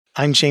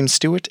I'm James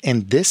Stewart,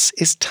 and this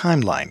is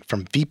Timeline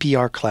from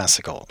VPR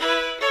Classical.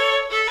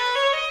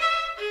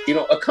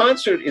 A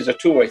concert is a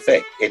two-way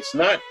thing. It's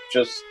not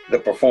just the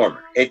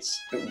performer. It's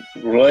the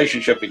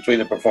relationship between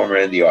the performer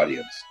and the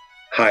audience.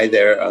 Hi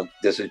there,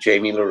 this is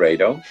Jamie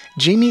Laredo.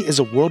 Jamie is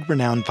a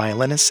world-renowned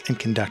violinist and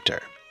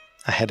conductor.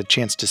 I had a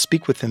chance to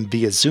speak with him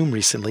via Zoom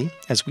recently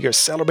as we are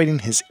celebrating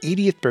his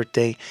 80th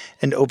birthday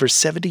and over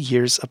 70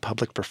 years of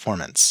public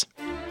performance.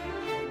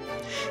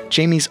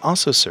 Jamie's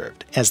also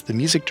served as the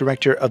music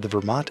director of the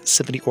Vermont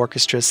Symphony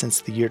Orchestra since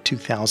the year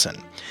 2000.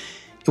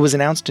 It was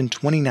announced in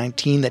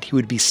 2019 that he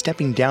would be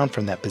stepping down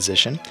from that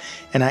position,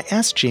 and I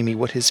asked Jamie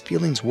what his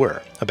feelings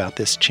were about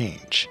this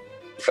change.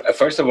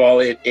 First of all,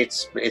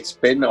 it's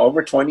been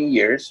over 20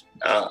 years.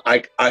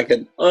 I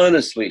can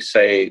honestly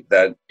say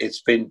that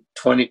it's been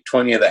 20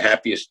 of the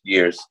happiest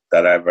years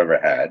that I've ever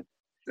had.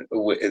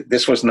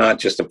 This was not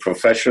just a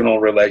professional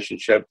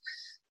relationship,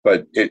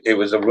 but it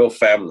was a real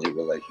family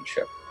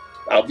relationship.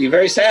 I'll be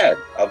very sad.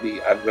 I'm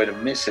going to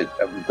miss it.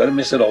 I'm going to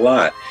miss it a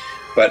lot.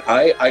 But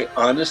I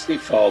honestly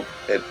felt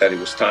that it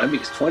was time,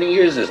 because 20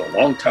 years is a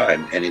long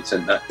time, and it's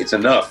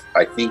enough.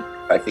 I think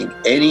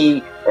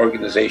any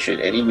organization,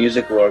 any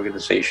musical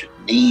organization,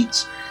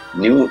 needs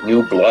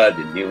new blood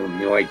and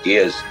new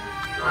ideas.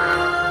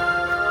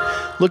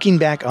 Looking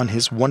back on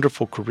his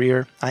wonderful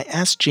career, I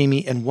asked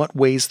Jamie in what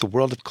ways the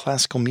world of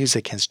classical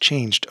music has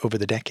changed over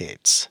the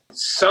decades. In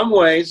some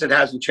ways, it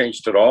hasn't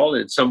changed at all.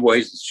 In some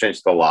ways, it's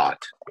changed a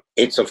lot.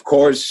 It's, of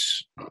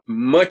course,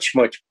 much,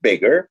 much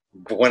bigger.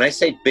 But when I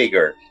say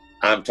bigger,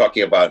 I'm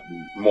talking about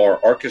more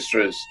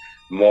orchestras,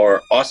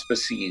 more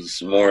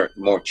auspices,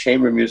 more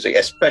chamber music,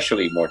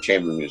 especially more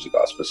chamber music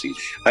auspices.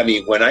 I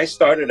mean, when I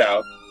started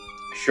out,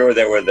 sure,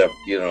 there were the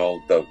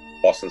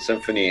Boston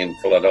Symphony and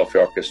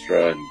Philadelphia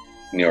Orchestra and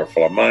New York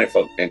Philharmonic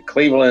in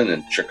Cleveland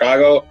and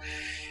Chicago.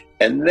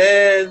 And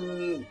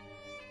then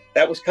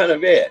that was kind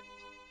of it.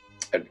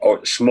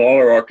 Or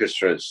smaller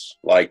orchestras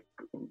like,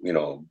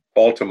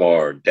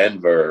 Baltimore,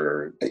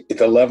 Denver.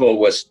 The level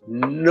was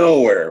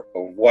nowhere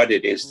of what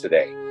it is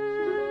today.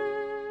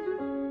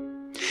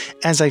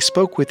 As I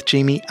spoke with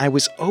Jamie, I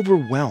was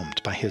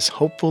overwhelmed by his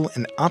hopeful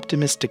and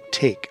optimistic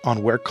take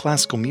on where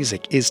classical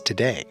music is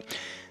today.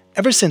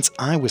 Ever since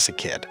I was a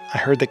kid, I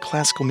heard that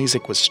classical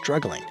music was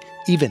struggling,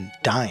 even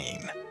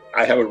dying.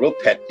 I have a real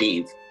pet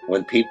peeve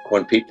when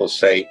people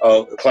say,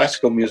 "Oh,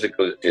 classical music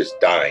is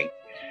dying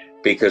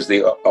because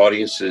the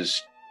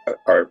audiences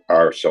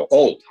are so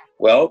old."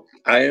 Well,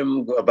 I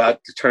am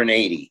about to turn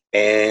 80,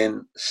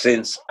 and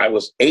since I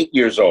was 8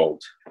 years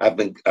old, I've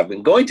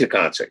been going to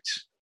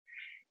concerts.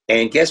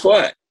 And guess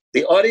what?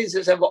 The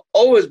audiences have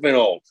always been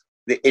old.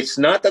 It's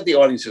not that the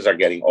audiences are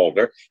getting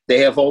older. They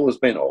have always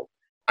been old.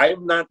 I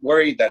am not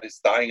worried that it's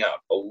dying out.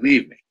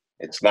 Believe me,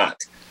 it's not.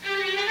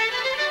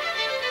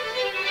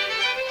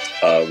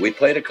 We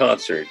played a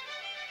concert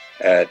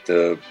at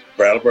the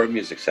Brattleboro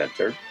Music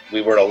Center.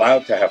 We were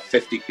allowed to have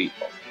 50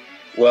 people.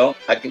 Well,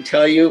 I can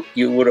tell you,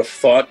 you would have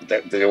thought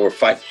that there were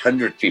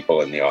 500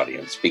 people in the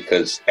audience,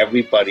 because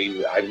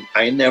everybody,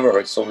 I never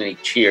heard so many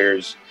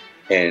cheers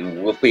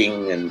and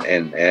whooping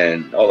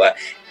and all that.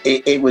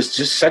 It was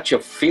just such a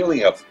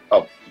feeling of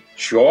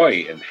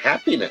joy and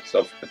happiness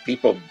of the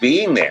people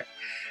being there.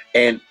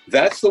 And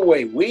that's the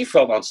way we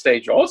felt on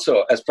stage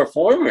also as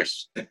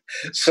performers.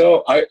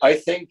 So I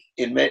think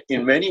in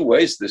many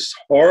ways, this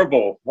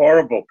horrible,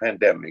 horrible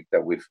pandemic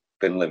that we've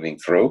been living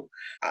through,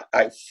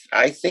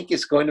 I think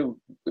it's going to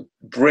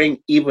bring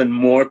even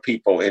more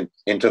people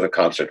into the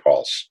concert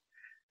halls,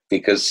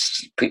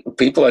 because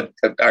people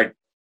are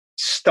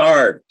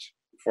starved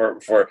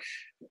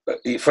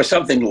for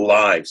something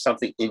live,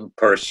 something in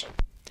person.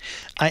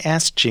 I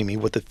asked Jamie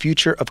what the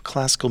future of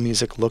classical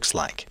music looks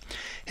like.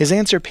 His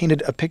answer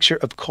painted a picture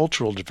of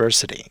cultural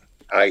diversity.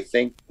 I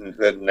think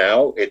that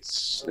now,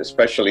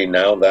 especially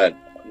now that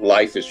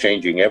life is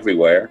changing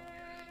everywhere,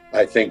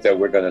 I think that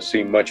we're going to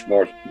see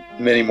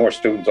many more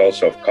students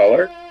also of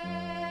color.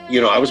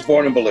 I was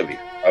born in Bolivia.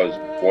 I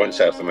was born in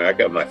South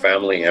America. My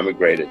family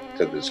emigrated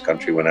to this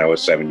country when I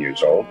was 7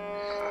 years old.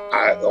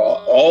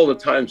 All the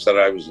times that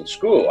I was in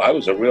school, I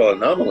was a real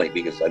anomaly,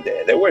 because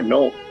there were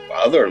no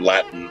other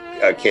Latin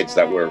kids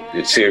that were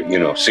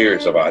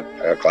serious about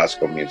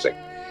classical music.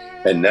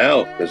 And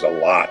now there's a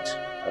lot,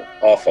 an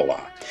awful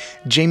lot.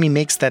 Jamie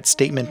makes that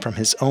statement from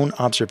his own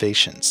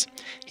observations.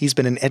 He's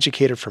been an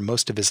educator for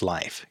most of his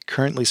life,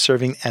 currently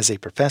serving as a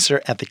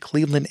professor at the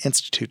Cleveland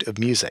Institute of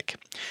Music.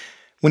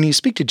 When you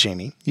speak to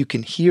Jamie, you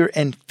can hear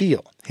and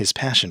feel his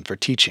passion for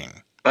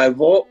teaching. I've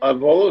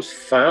always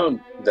found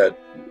that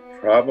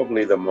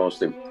probably the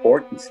most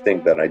important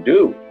thing that I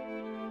do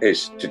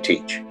is to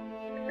teach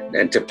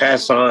and to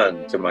pass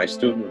on to my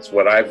students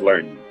what I've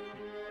learned,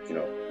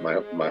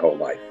 my whole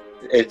life.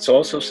 It's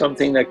also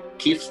something that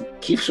keeps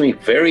me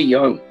very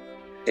young.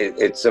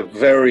 It's a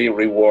very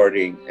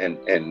rewarding and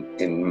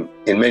in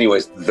many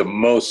ways the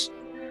most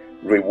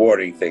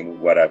rewarding thing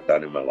what I've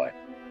done in my life.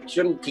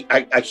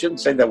 I shouldn't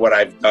say that what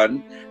I've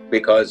done,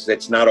 because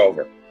it's not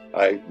over.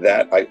 I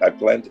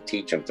plan to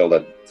teach until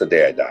the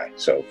day I die.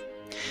 So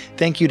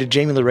Thank you to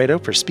Jamie Laredo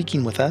for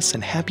speaking with us,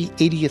 and happy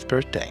 80th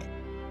birthday.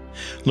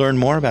 Learn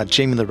more about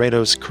Jamie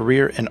Laredo's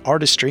career and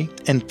artistry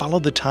and follow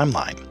the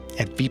timeline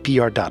at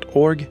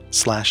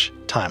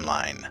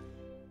vpr.org/timeline.